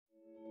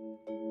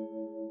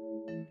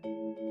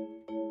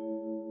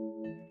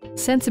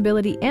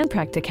Sensibility and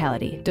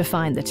practicality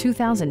define the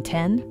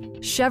 2010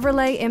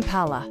 Chevrolet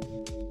Impala.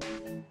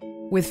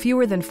 With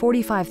fewer than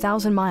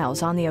 45,000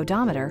 miles on the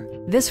odometer,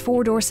 this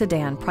four-door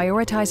sedan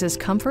prioritizes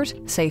comfort,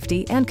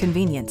 safety, and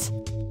convenience.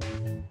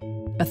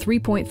 A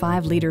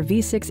 3.5-liter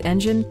V6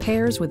 engine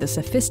pairs with a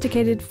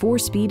sophisticated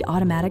four-speed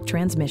automatic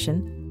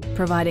transmission,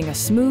 providing a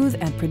smooth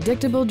and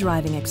predictable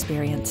driving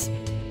experience.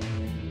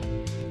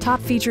 Top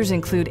features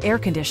include air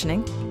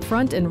conditioning,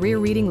 front and rear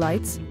reading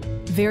lights,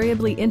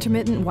 variably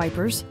intermittent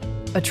wipers,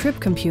 a trip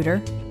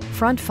computer,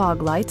 front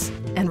fog lights,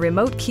 and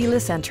remote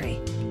keyless entry.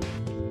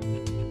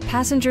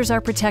 Passengers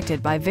are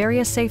protected by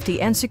various safety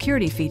and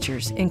security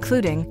features,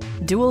 including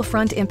dual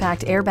front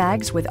impact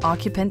airbags with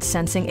occupant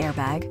sensing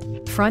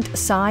airbag, front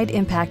side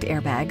impact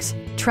airbags,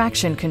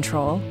 traction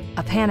control,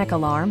 a panic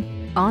alarm,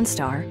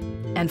 OnStar,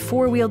 and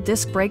four-wheel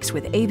disc brakes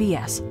with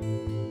ABS.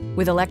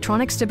 With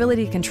electronic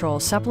stability control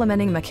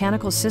supplementing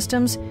mechanical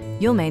systems,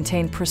 you'll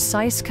maintain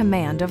precise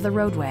command of the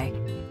roadway.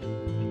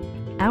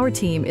 Our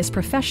team is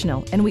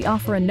professional and we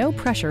offer a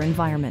no-pressure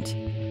environment.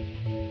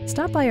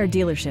 Stop by our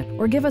dealership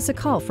or give us a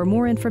call for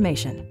more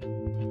information.